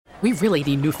We really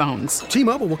need new phones.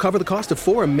 T-Mobile will cover the cost of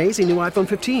 4 amazing new iPhone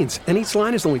 15s, and each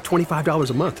line is only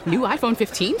 $25 a month. New iPhone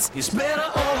 15s? It's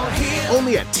better over here.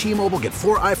 Only at T-Mobile, get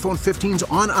 4 iPhone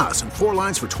 15s on us and 4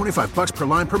 lines for $25 per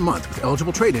line per month with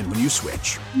eligible trade-in when you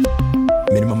switch.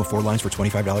 Minimum of 4 lines for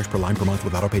 $25 per line per month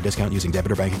with autopay discount using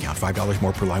debit or bank account. $5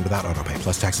 more per line without autopay,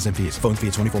 plus taxes and fees. Phone fee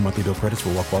at 24 monthly bill credits for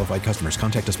well-qualified customers.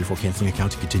 Contact us before canceling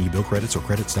account to continue bill credits or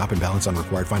credit stop and balance on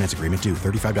required finance agreement due.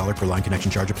 $35 per line connection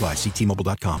charge applies. See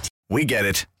T-Mobile.com. We get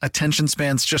it. Attention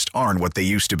spans just aren't what they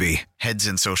used to be. Heads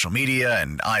in social media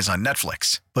and eyes on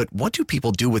Netflix. But what do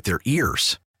people do with their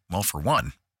ears? Well, for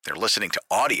one, they're listening to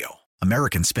audio.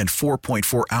 Americans spend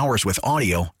 4.4 hours with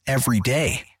audio every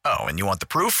day. Oh, and you want the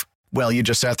proof? Well, you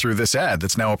just sat through this ad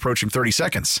that's now approaching 30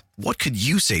 seconds. What could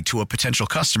you say to a potential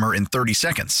customer in 30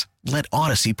 seconds? Let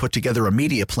Odyssey put together a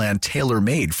media plan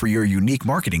tailor-made for your unique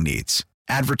marketing needs.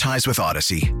 Advertise with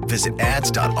Odyssey. Visit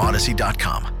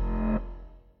ads.odyssey.com.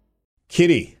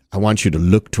 Kitty, I want you to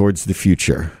look towards the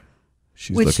future.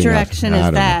 She's Which direction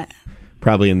is that?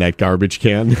 Probably in that garbage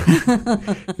can. I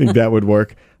think that would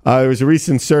work. There was a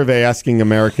recent survey asking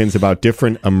Americans about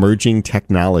different emerging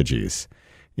technologies.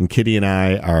 And Kitty and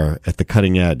I are at the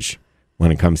cutting edge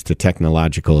when it comes to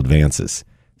technological advances.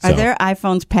 Are there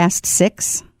iPhones past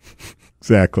 6?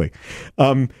 Exactly.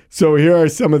 So here are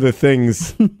some of the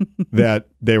things that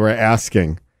they were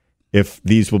asking if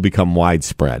these will become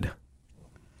widespread.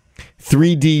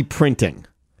 3D printing.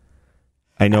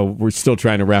 I know we're still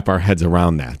trying to wrap our heads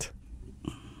around that.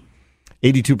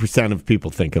 82% of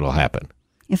people think it'll happen.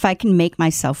 If I can make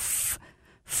myself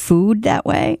food that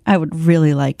way, I would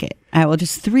really like it. I will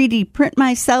just 3D print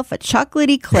myself a chocolate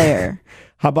eclair.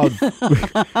 How about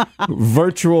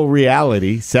virtual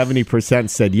reality? 70%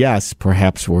 said yes.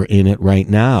 Perhaps we're in it right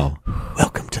now.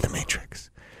 Welcome to the Matrix.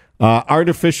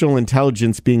 Artificial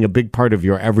intelligence being a big part of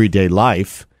your everyday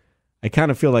life. I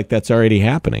kind of feel like that's already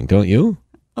happening, don't you?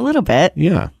 A little bit.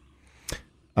 Yeah.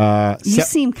 You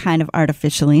seem kind of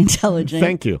artificially intelligent.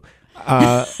 Thank you.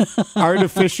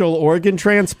 Artificial organ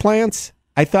transplants?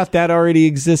 I thought that already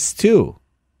exists too.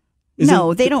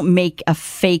 No, they don't make a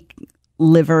fake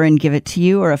liver and give it to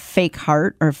you, or a fake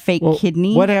heart, or a fake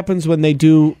kidney. What happens when they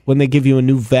give you a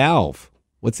new valve?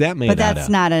 What's that made out of? But that's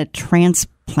not a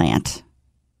transplant.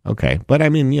 Okay. But I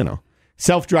mean,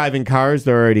 self-driving cars,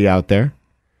 they're already out there.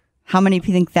 How many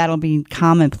people think that'll be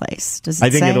commonplace? Does it I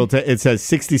think say? It says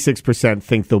 66%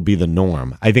 think they'll be the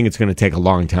norm. I think it's going to take a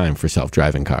long time for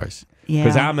self-driving cars. Yeah.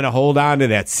 Because I'm going to hold on to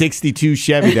that 62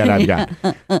 Chevy that I've got.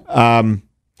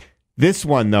 This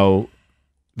one, though,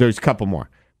 there's a couple more.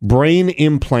 Brain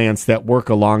implants that work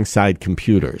alongside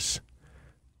computers.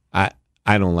 I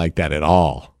don't like that at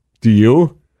all. Do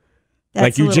you? That's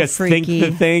like you just freaky.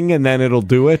 think the thing and then it'll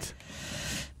do it?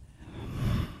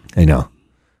 I know.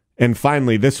 And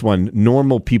finally, this one,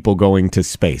 normal people going to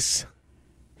space.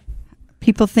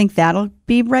 People think that'll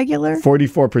be regular?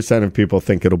 44% of people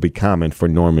think it'll be common for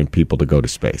normal people to go to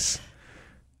space.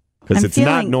 Because it's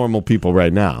not normal people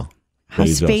right now. How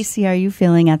spacey are you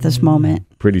feeling at this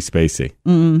moment? Pretty spacey.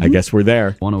 Mm-hmm. I guess we're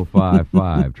there.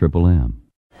 105.5 Triple M.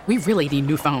 We really need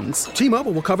new phones.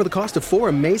 T-Mobile will cover the cost of 4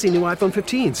 amazing new iPhone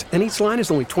 15s, and each line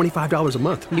is only $25 a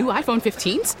month. New iPhone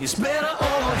 15s? It's better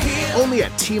over here. Only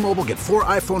at T-Mobile, get 4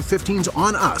 iPhone 15s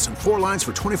on us and 4 lines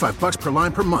for $25 per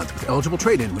line per month with eligible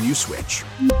trade-in when you switch.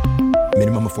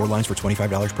 Minimum of 4 lines for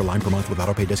 $25 per line per month with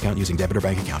autopay discount using debit or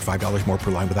bank account. $5 more per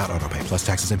line without autopay, plus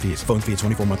taxes and fees. Phone fee at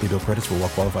 24 monthly bill credits for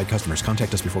well-qualified customers.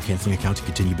 Contact us before canceling account to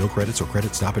continue bill credits or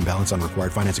credit stop and balance on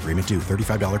required finance agreement due.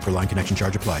 $35 per line connection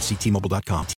charge applies. See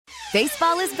T-Mobile.com.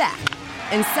 Baseball is back,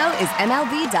 and so is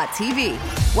MLB.tv.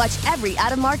 Watch every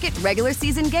out-of-market regular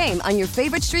season game on your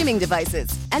favorite streaming devices,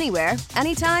 anywhere,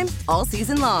 anytime, all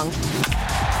season long.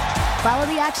 Follow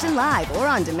the action live or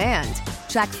on demand.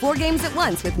 Track 4 games at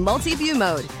once with multi-view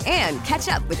mode and catch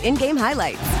up with in-game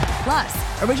highlights. Plus,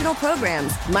 original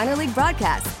programs, minor league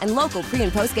broadcasts, and local pre-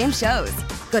 and post-game shows.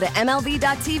 Go to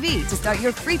MLB.tv to start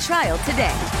your free trial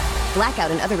today. Blackout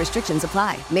and other restrictions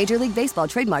apply. Major League Baseball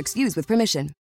trademarks used with permission.